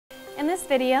In this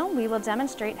video, we will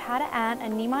demonstrate how to add a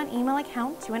Nemont email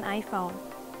account to an iPhone.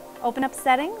 Open up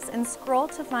Settings and scroll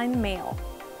to find Mail.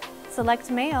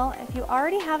 Select Mail. If you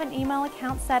already have an email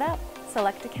account set up,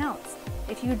 select Accounts.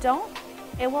 If you don't,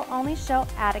 it will only show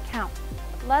Add Account.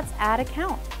 Let's add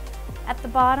account. At the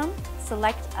bottom,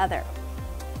 select Other.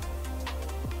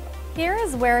 Here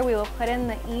is where we will put in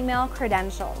the email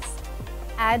credentials.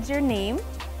 Add your name,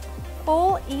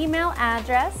 full email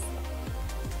address,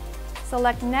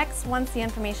 select Next once the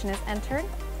information is entered,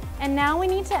 and now we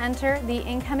need to enter the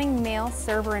incoming mail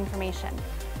server information.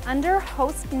 Under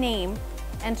host name,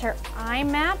 enter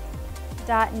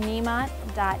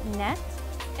imap.nemont.net.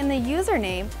 In the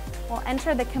username, we'll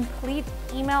enter the complete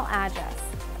email address.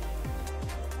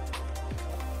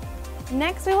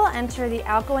 Next, we will enter the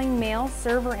outgoing mail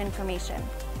server information.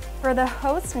 For the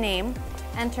host name,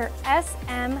 enter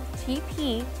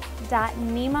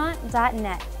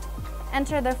smtp.nemont.net.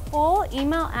 Enter the full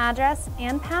email address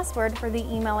and password for the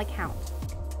email account.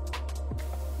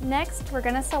 Next, we're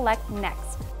going to select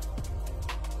Next.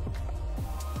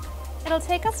 It'll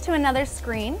take us to another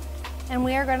screen, and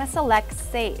we are going to select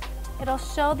Save. It'll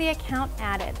show the account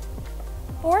added.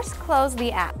 Force close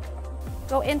the app.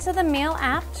 Go into the Mail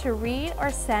app to read or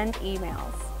send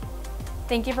emails.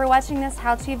 Thank you for watching this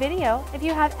how-to video. If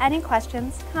you have any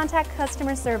questions, contact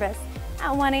customer service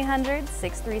at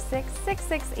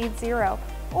 1-800-636-6680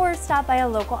 or stop by a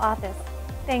local office.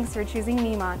 Thanks for choosing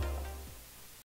Nemont.